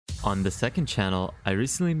On the second channel, I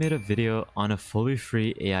recently made a video on a fully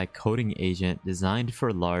free AI coding agent designed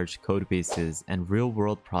for large codebases and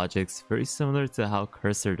real-world projects very similar to how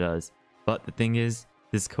Cursor does. But the thing is,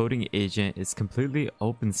 this coding agent is completely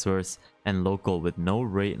open source and local with no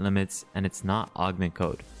rate limits, and it's not augment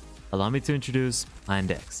code. Allow me to introduce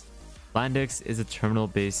Plandex. Plandex is a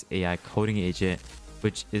terminal-based AI coding agent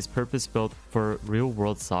which is purpose-built for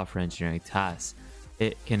real-world software engineering tasks.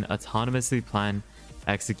 It can autonomously plan,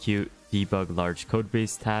 execute, debug large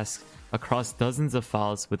code-based tasks across dozens of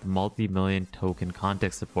files with multi-million token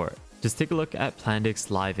context support. Just take a look at Plandex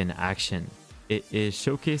live in action. It is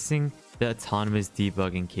showcasing the autonomous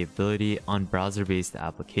debugging capability on browser-based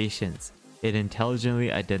applications. It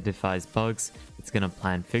intelligently identifies bugs, it's going to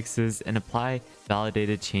plan fixes, and apply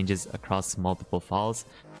validated changes across multiple files,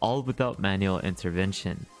 all without manual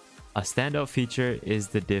intervention. A standout feature is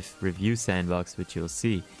the diff-review sandbox, which you'll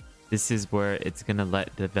see. This is where it's going to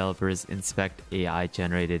let developers inspect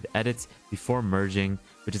AI-generated edits before merging,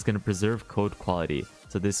 which is going to preserve code quality.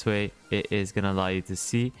 So this way, it is going to allow you to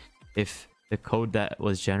see if the code that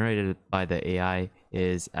was generated by the AI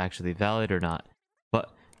is actually valid or not.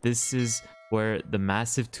 But this is where the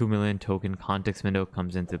massive 2 million token context window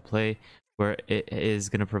comes into play, where it is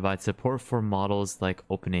going to provide support for models like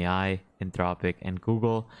OpenAI, Anthropic, and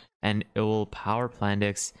Google, and it will power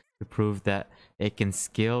Plandex to prove that it can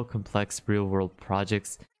scale complex real-world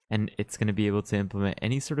projects, and it's going to be able to implement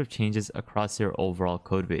any sort of changes across your overall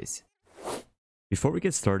codebase. Before we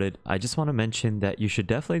get started, I just want to mention that you should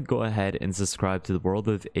definitely go ahead and subscribe to the World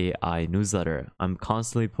of AI newsletter. I'm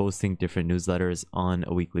constantly posting different newsletters on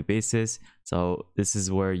a weekly basis, so this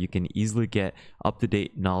is where you can easily get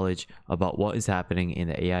up-to-date knowledge about what is happening in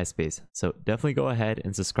the AI space. So definitely go ahead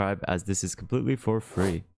and subscribe, as this is completely for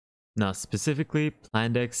free. Now, specifically,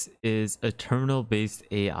 Plandex is a terminal-based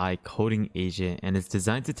AI coding agent, and it's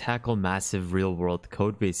designed to tackle massive real-world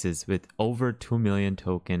code bases with over 2 million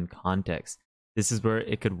token context. This is where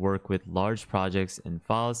it could work with large projects and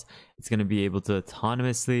files. It's going to be able to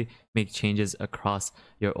autonomously make changes across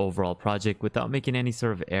your overall project without making any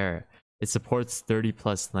sort of error. It supports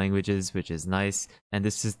 30+ languages, which is nice, and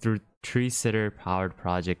this is through tree-sitter powered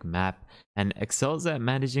project map, and excels at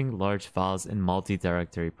managing large files in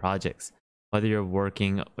multi-directory projects. Whether you're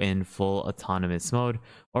working in full autonomous mode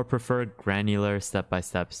or prefer granular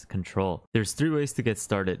step-by-step control, there's 3 ways to get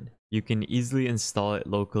started. You can easily install it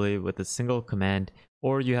locally with a single command,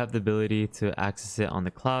 or you have the ability to access it on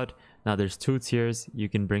the cloud. Now there's 2 tiers. You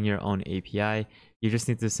can bring your own API. You just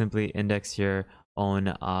need to simply index your own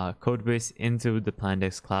codebase into the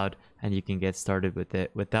Plandex cloud, and you can get started with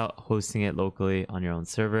it without hosting it locally on your own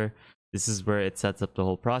server. This is where it sets up the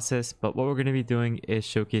whole process, but what we're going to be doing is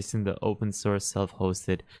showcasing the open source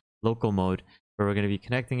self-hosted local mode, where we're going to be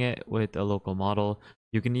connecting it with a local model.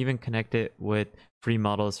 You can even connect it with free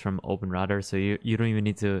models from OpenRouter, so you don't even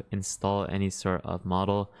need to install any sort of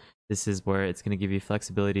model. This is where it's going to give you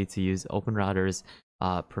flexibility to use OpenRouter's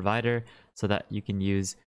provider, so that you can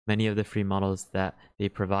use many of the free models that they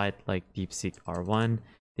provide, like DeepSeek R1.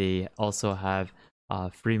 They also have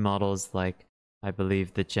free models like, I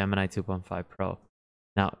believe, the Gemini 2.5 Pro.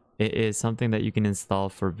 Now, it is something that you can install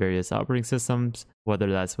for various operating systems,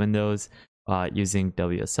 whether that's Windows, using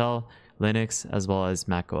WSL, Linux, as well as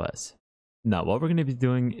macOS. Now, what we're going to be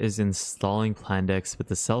doing is installing Plandex with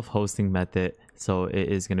the self-hosting method, so it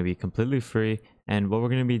is going to be completely free. And what we're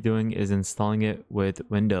going to be doing is installing it with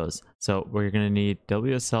Windows. So we're going to need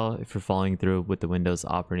WSL if you're following through with the Windows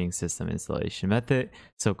operating system installation method.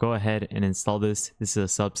 So go ahead and install this. This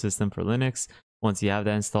is a subsystem for Linux. Once you have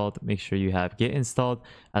that installed, make sure you have Git installed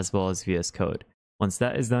as well as VS Code. Once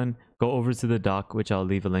that is done, go over to the doc, which I'll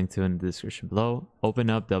leave a link to in the description below. Open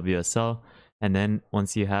up WSL, and then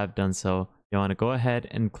once you have done so, you want to go ahead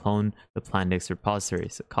and clone the Plandex repository.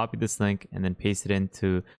 So copy this link and then paste it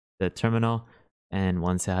into the terminal. And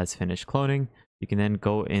once it has finished cloning, you can then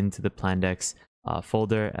go into the Plandex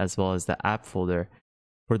folder as well as the app folder.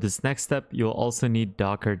 For this next step, you'll also need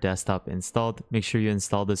Docker Desktop installed. Make sure you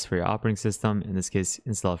install this for your operating system. In this case,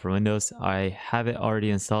 install for Windows. I have it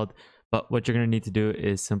already installed, but what you're going to need to do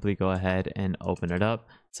is simply go ahead and open it up.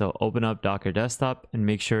 So open up Docker Desktop and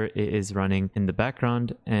make sure it is running in the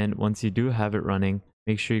background. And once you do have it running,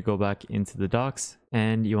 make sure you go back into the docs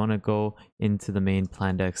and you want to go into the main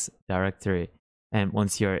Plandex directory. And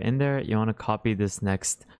once you're in there, you want to copy this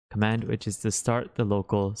next command, which is to start the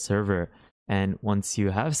local server. And once you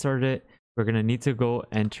have started it, we're going to need to go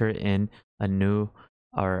enter in a new,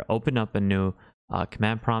 or open up a new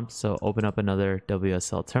command prompt. So open up another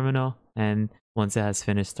WSL terminal, and once it has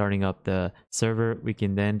finished starting up the server, we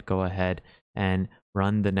can then go ahead and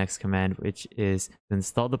run the next command, which is to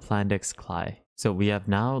install the Plandex CLI. So we have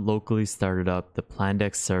now locally started up the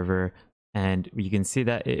Plandex server, and you can see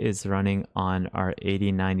that it is running on our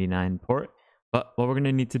 8099 port. But what we're going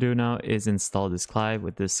to need to do now is install this CLI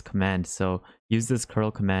with this command. So use this curl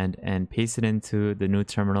command and paste it into the new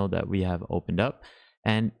terminal that we have opened up.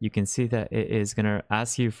 And you can see that it is going to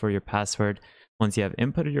ask you for your password. Once you have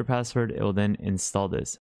inputted your password, it will then install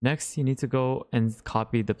this. Next, you need to go and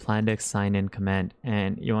copy the Plandex sign-in command,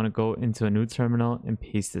 and you want to go into a new terminal and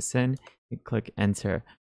paste this in and click enter.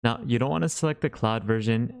 Now, you don't want to select the cloud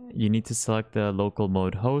version. You need to select the local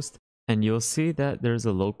mode host, and you'll see that there's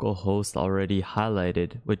a local host already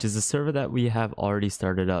highlighted, which is a server that we have already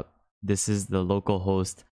started up. This is the local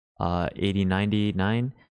host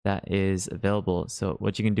 8099 that is available. So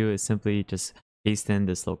what you can do is simply just paste in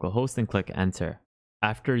this local host and click enter.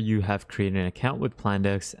 After you have created an account with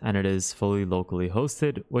Plandex and it is fully locally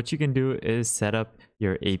hosted, what you can do is set up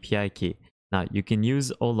your API key. Now, you can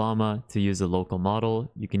use Ollama to use a local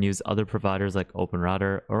model. You can use other providers like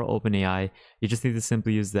OpenRouter or OpenAI. You just need to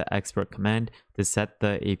simply use the export command to set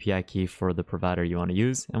the API key for the provider you want to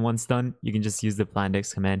use. And once done, you can just use the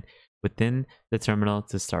Plandex command within the terminal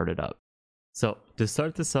to start it up. So to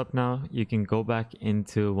start this up now, you can go back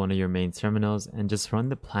into one of your main terminals and just run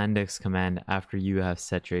the Plandex command after you have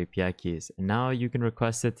set your API keys. And now you can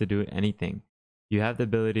request it to do anything. You have the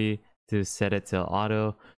ability to set it to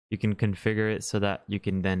auto. You can configure it so that you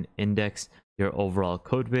can then index your overall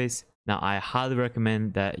code base. Now, I highly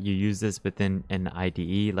recommend that you use this within an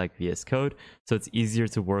IDE like VS Code, so it's easier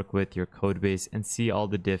to work with your code base and see all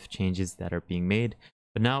the diff changes that are being made.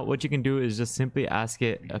 But now what you can do is just simply ask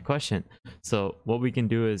it a question. So what we can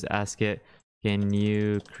do is ask it, can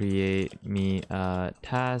you create me a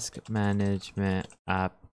task management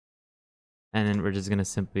app? And then we're just going to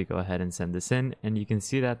simply go ahead and send this in. And you can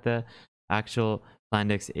see that the actual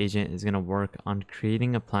Plandex agent is going to work on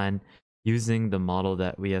creating a plan using the model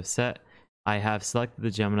that we have set. I have selected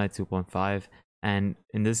the Gemini 2.5. And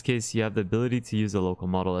in this case, you have the ability to use a local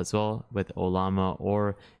model as well with Ollama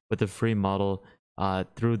or with a free model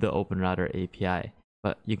through the OpenRouter API.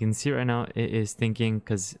 But you can see right now it is thinking,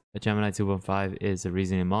 because a Gemini 2.5 is a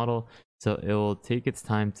reasoning model, so it will take its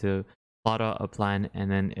time to plot out a plan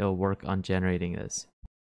and then it'll work on generating this.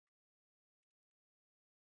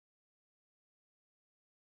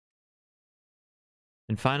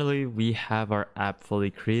 And finally, we have our app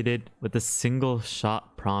fully created. With a single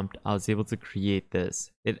shot prompt, I was able to create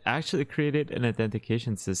this. It actually created an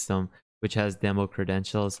authentication system which has demo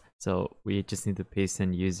credentials. So we just need to paste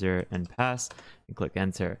in user and pass and click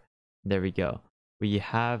enter. There we go. We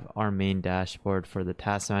have our main dashboard for the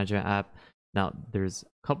task management app. Now there's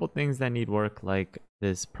a couple things that need work, like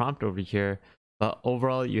this prompt over here, but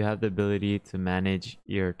overall you have the ability to manage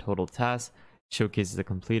your total tasks, showcases the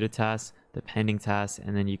completed task, the pending task,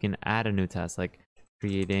 and then you can add a new task like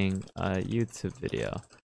creating a YouTube video,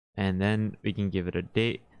 and then we can give it a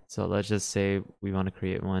date. So let's just say we want to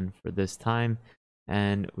create one for this time,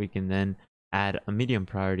 and we can then add a medium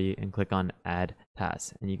priority and click on add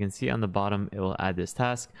task. And you can see on the bottom, it will add this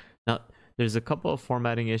task. Now, there's a couple of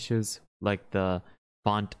formatting issues like the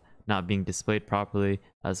font not being displayed properly,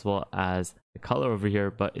 as well as the color over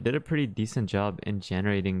here, but it did a pretty decent job in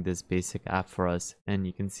generating this basic app for us. And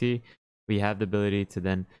you can see we have the ability to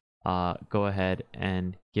then go ahead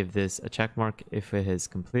and give this a check mark if it is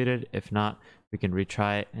completed. If not, we can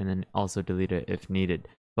retry it and then also delete it if needed.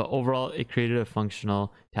 But overall, it created a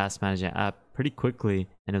functional task management app pretty quickly,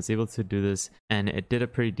 and it was able to do this, and it did a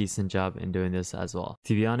pretty decent job in doing this as well.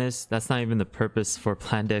 To be honest, that's not even the purpose for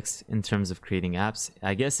Plandex in terms of creating apps.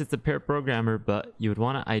 I guess it's a pair programmer, but you would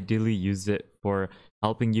want to ideally use it for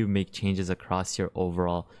helping you make changes across your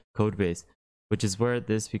overall code base, which is where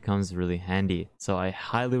this becomes really handy. So I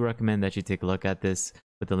highly recommend that you take a look at this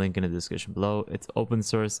with the link in the description below. It's open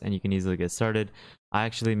source and you can easily get started. I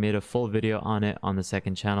actually made a full video on it on the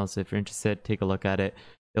second channel, so if you're interested, take a look at it.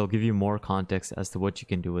 It'll give you more context as to what you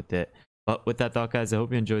can do with it. But with that thought, guys, I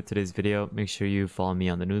hope you enjoyed today's video. Make sure you follow me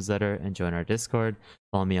on the newsletter and join our Discord.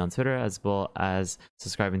 Follow me on Twitter, as well as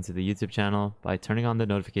subscribing to the YouTube channel by turning on the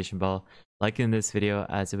notification bell, liking this video,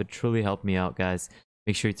 as it would truly help me out, guys.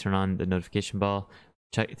 Make sure you turn on the notification bell.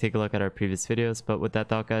 Take a look at our previous videos. But with that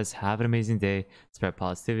thought, guys, have an amazing day, spread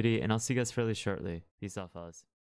positivity, and I'll see you guys fairly shortly. Peace out, fellas.